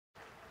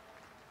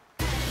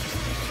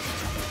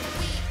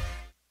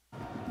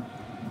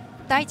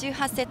第18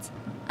節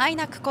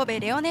INAC神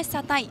戸レオネッ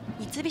サ対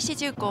三菱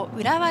重工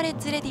浦和レッ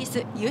ズレディー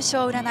ス優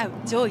勝を占う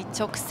上位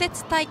直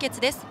接対決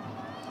です。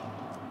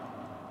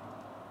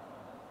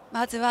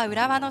まずは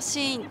浦和のシ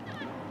ーン、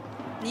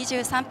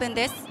23分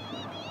です。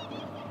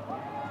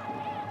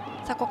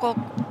さあここ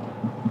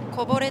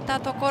こぼれ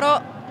たとこ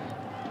ろ、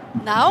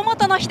猶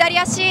本の左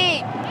足、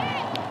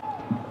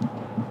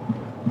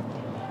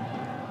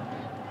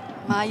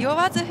迷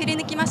わず振り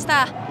抜きまし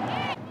た。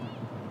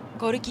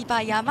ゴールキーパ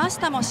ー山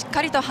下もしっ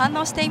かりと反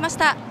応していまし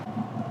た。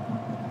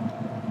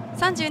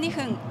32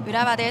分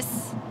浦和で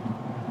す。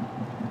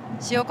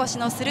塩越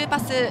のスルーパ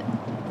ス、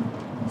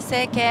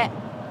清家、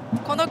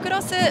このク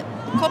ロス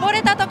こぼ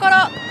れたところ、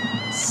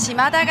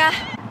島田が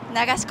流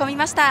し込み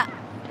ました。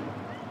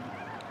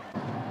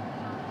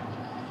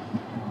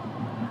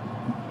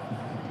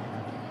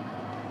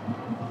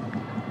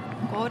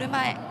ゴール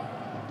前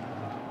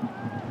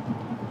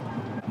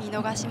見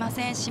逃しま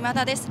せん島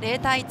田です。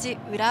0対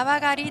1、浦和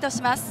がリード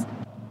します。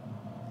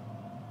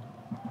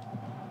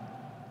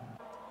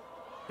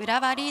浦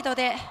和リード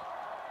で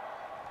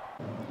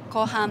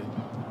後半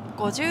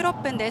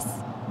56分です。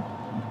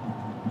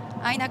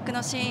INAC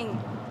のシーン、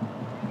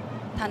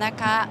田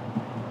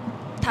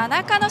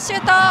中のシュ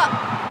ート、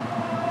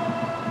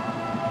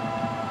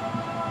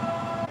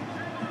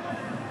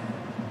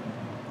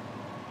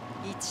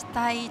1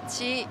対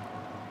1、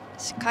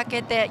仕掛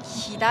けて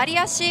左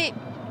足、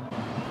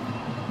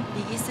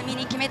右隅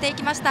に決めてい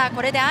きました。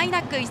これで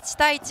INAC1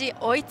対1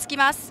追いつき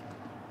ます。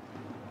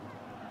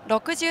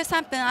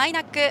63分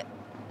INAC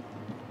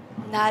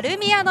成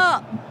宮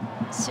の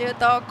シュ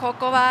ート、こ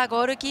こは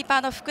ゴールキーパ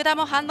ーの福田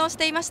も反応し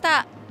ていまし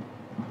た。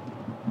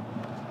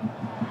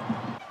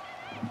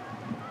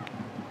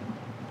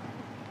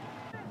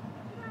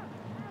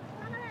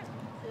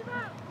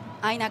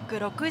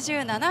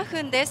INAC67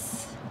分で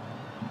す。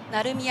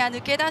成宮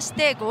抜け出し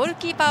てゴール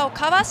キーパーを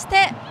かわし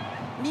て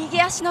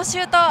右足のシ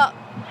ュート、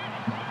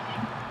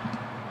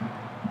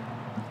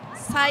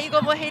最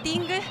後もヘデ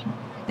ィング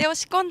で押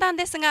し込んだん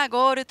ですが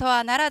ゴールと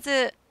はなら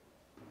ず。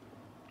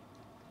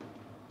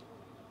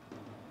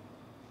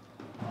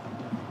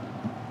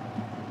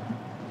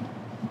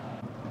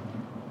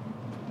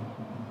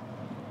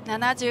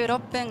76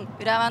分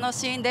浦和の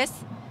シーンで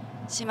す。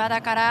島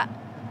田から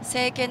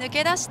清家抜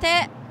け出し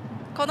て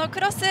このク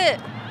ロス、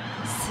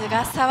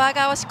菅澤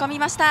が押し込み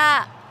まし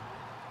た。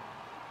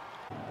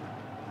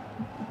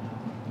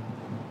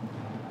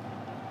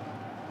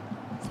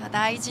さあ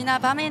大事な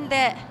場面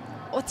で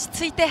落ち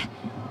着いて流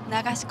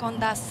し込ん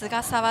だ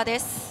菅澤で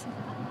す。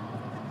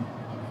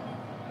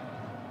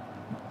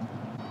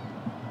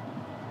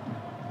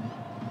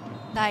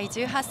第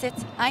18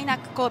節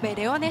INAC神戸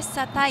レオネッ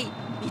サ対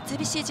三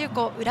菱重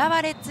工浦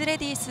和レッズレ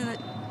ディース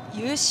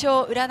優勝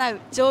を占う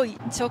上位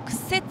直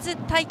接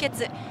対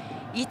決、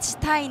1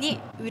対2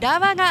浦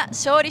和が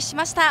勝利し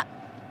ました。